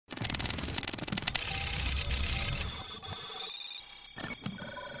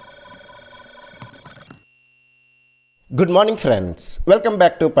Good morning friends, welcome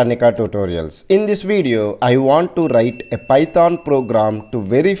back to Parnika tutorials. In this video, I want to write a Python program to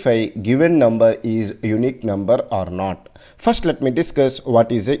verify given number is unique number or not. First, let me discuss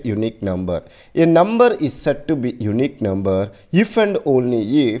what is a unique number. A number is said to be unique number if and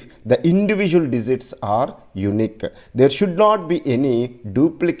only if the individual digits are unique. There should not be any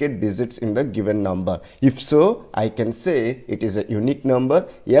duplicate digits in the given number. If so, I can say it is a unique number,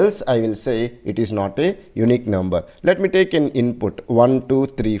 else I will say it is not a unique number. Let me take an input 1, 2,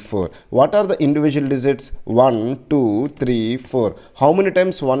 3, 4. What are the individual digits? 1, 2, 3, 4. How many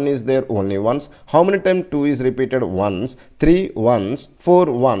times 1 is there? Only once. How many times 2 is repeated? Once. 3 ones,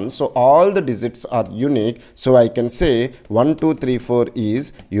 4 ones. So all the digits are unique. So I can say 1, 2, 3, 4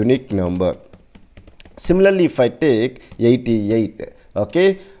 is unique number. Similarly, if I take 88,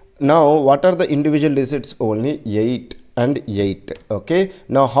 okay, now what are the individual digits? Only 8 and 8. Okay,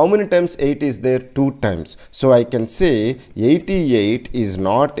 now how many times 8 is there? 2 times. So I can say 88 is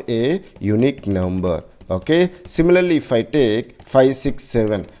not a unique number. Okay, similarly, if I take 5, 6,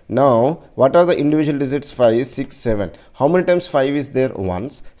 7, now what are the individual digits? 5, 6, 7. How many times 5 is there?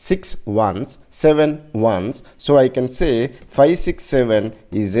 Once. 6 once, 7 once. So I can say 5, 6, 7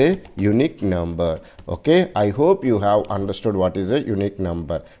 is a unique number. Okay, I hope you have understood what is a unique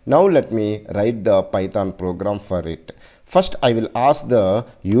number. Now let me write the Python program for it. First, I will ask the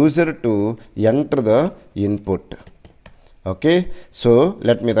user to enter the input. Okay, so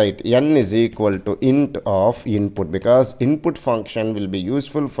let me write n is equal to int of input, because input function will be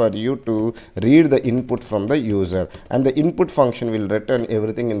useful for you to read the input from the user, and the input function will return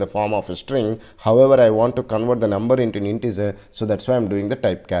everything in the form of a string. However, I want to convert the number into an integer, so that's why I'm doing the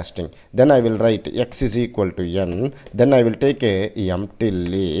typecasting. Then I will write x is equal to n, then I will take a empty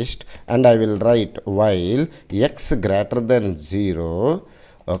list and I will write while x greater than 0.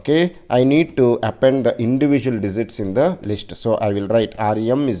 Okay, I need to append the individual digits in the list. So I will write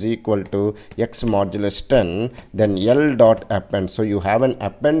rem is equal to x modulus 10, then l dot append. So you have an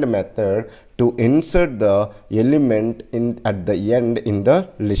append method to insert the element in at the end in the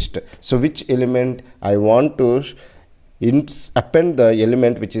list. So which element I want to append the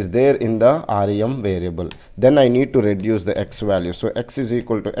element which is there in the rem variable. Then I need to reduce the x value. So x is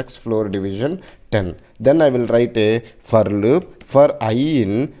equal to x floor division 10. Then I will write a for loop for I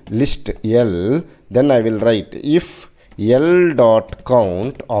in list L. Then I will write if L dot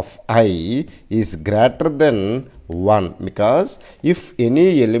count of I is greater than 1, because if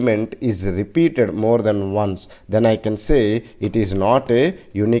any element is repeated more than once, then I can say it is not a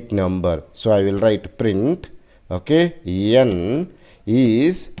unique number. So I will write print, okay, n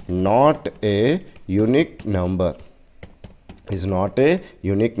is not a unique number, is not a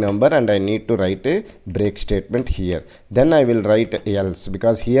unique number, and I need to write a break statement here. Then I will write else,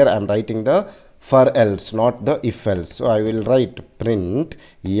 because here I am writing the for else, not the if else. So I will write print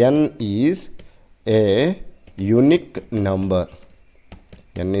n is a unique number.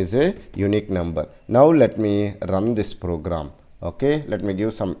 N is a unique number. Now let me run this program. Okay, let me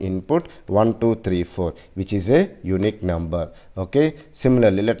give some input 1, 2, 3, 4, which is a unique number. Okay,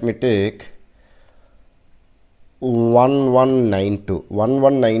 similarly, let me take 1192.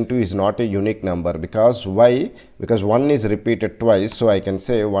 1192 is not a unique number, because why? Because 1 is repeated twice, so I can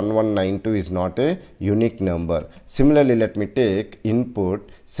say 1192 is not a unique number. Similarly, let me take input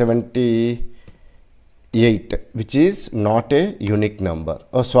 78, which is not a unique number.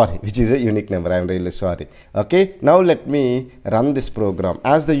 Oh, sorry, which is a unique number. I am really sorry. Okay, now let me run this program.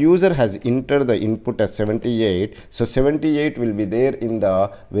 As the user has entered the input as 78, so 78 will be there in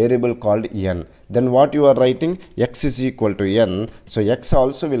the variable called n. Then what you are writing? X is equal to n. So x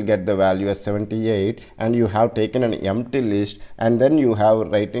also will get the value as 78, and you have taken an empty list, and then you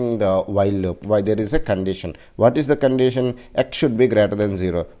have writing the while loop. Why? There is a condition. What is the condition? X should be greater than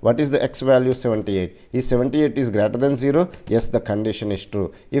 0. What is the x value? 78. Is 78 is greater than 0? Yes, the condition is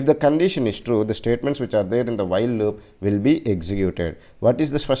true. If the condition is true, the statements which are there in the while loop will be executed. What is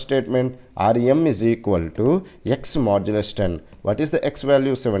this first statement? Rem is equal to x modulus 10. What is the x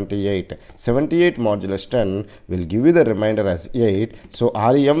value? 78. 78 modulus 10 will give you the remainder as 8. So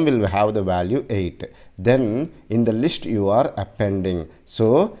rem will have the value 8. Then in the list you are appending.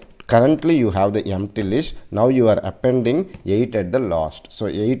 So currently you have the empty list. Now you are appending 8 at the last. So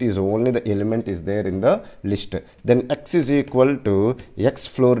 8 is only the element is there in the list. Then x is equal to x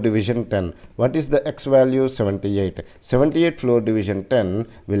floor division 10. What is the x value? 78. 78 floor division 10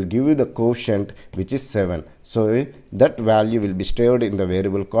 will give you the quotient which is 7. So that value will be stored in the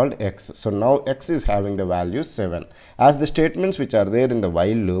variable called x. So now x is having the value 7. As the statements which are there in the while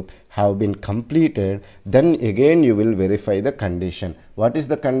loop have been completed, then again you will verify the condition. What is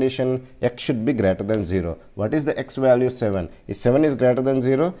the condition? X should be greater than 0. What is the x value? 7. Is 7 is greater than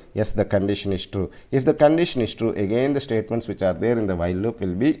 0? Yes, the condition is true. If the condition is true, again the statements which are there in the while loop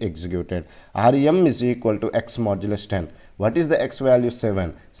will be executed. Rem is equal to x modulus 10. What is the x value?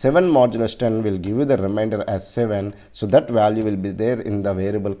 7. 7 modulus 10 will give you the remainder as 7. So that value will be there in the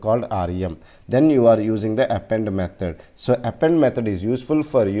variable called rem. Then you are using the append method. So append method is useful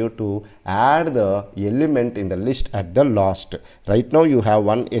for you to add the element in the list at the last. Right now you have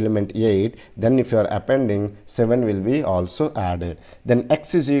one element 8. Then if you are appending, 7 will be also added. Then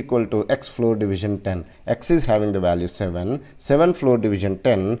x is equal to x floor division 10. X is having the value 7. 7 floor division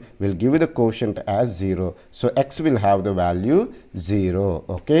 10 will give you the quotient as 0. So x will have the value 0.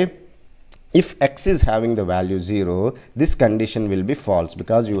 Okay. If x is having the value 0, this condition will be false,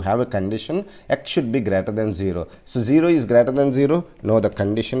 because you have a condition x should be greater than 0. So 0 is greater than 0? No, the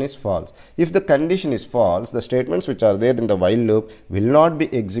condition is false. If the condition is false, the statements which are there in the while loop will not be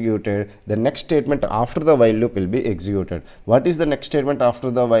executed. The next statement after the while loop will be executed. What is the next statement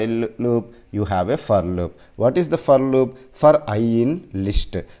after the while loop? You have a for loop. What is the for loop? For I in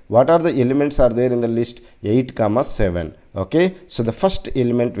list. What are the elements are there in the list? 8, 7. Okay, so the first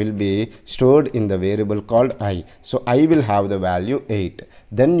element will be stored in the variable called I. So I will have the value 8.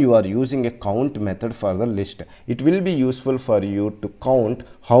 Then you are using a count method for the list. It will be useful for you to count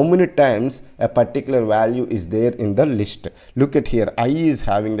how many times a particular value is there in the list. Look at here, I is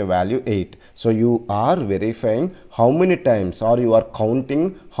having the value 8. So you are verifying how many times, or you are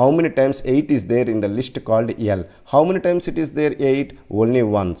counting how many times 8 is there in the list called L. How many times it is there? 8? Only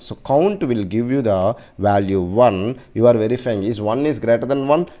once. So count will give you the value 1. You are verifying, is 1 is greater than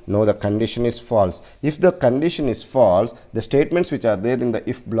 1? No, the condition is false. If the condition is false, the statements which are there in the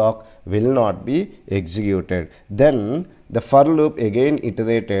if block will not be executed. Then the for loop again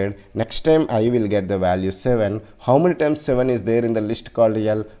iterated. Next time I will get the value 7. How many times 7 is there in the list called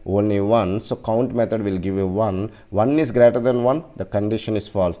L? Only 1. So count method will give you 1. 1 is greater than 1. The condition is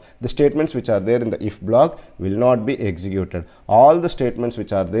false. The statements which are there in the if block will not be executed. All the statements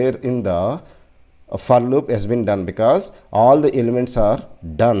which are there in the for loop has been done, because all the elements are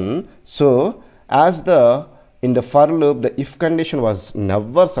done. So as in the for loop, the if condition was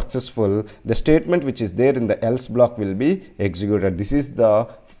never successful, the statement which is there in the else block will be executed. This is the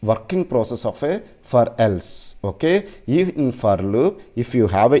working process of a for else. Okay, if in for loop, if you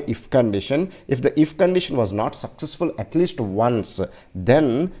have a if condition, if the if condition was not successful at least once,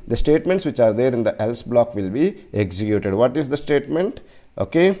 then the statements which are there in the else block will be executed. What is the statement?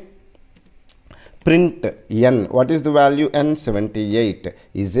 Okay, print n. What is the value? N 78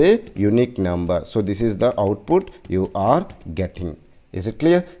 is a unique number. So this is the output you are getting. Is it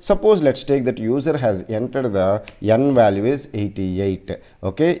clear? Suppose let's take that user has entered the n value is 88.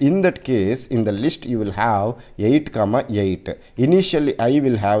 Okay, in that case, in the list you will have 8, 8. Initially I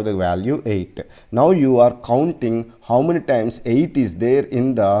will have the value 8. Now you are counting how many times 8 is there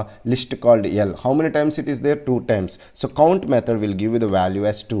in the list called L. How many times it is there? 2 times. So count method will give you the value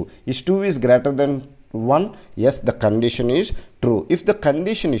as 2. Is 2 is greater than 1? Yes, the condition is true. If the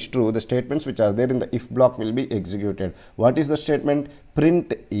condition is true, the statements which are there in the if block will be executed. What is the statement?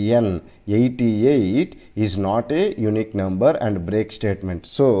 Print n. 88 is not a unique number and break statement.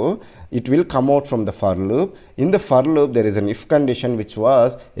 So it will come out from the for loop. In the for loop, there is an if condition which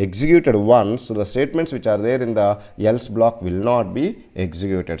was executed once. So the statements which are there in the else block will not be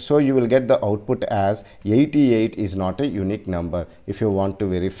executed. So you will get the output as 88 is not a unique number. If you want to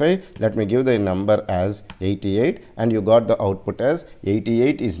verify, let me give the number as 88, and you got the output as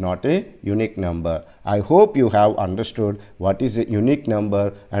 88 is not a unique number. I hope you have understood what is a unique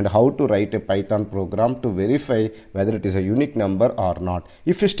number and how to write a Python program to verify whether it is a unique number or not.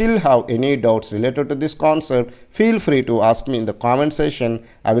 If you still have any doubts related to this concept, feel free to ask me in the comment section.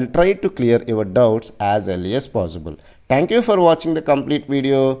 I will try to clear your doubts as early as possible. Thank you for watching the complete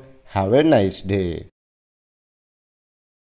video. Have a nice day.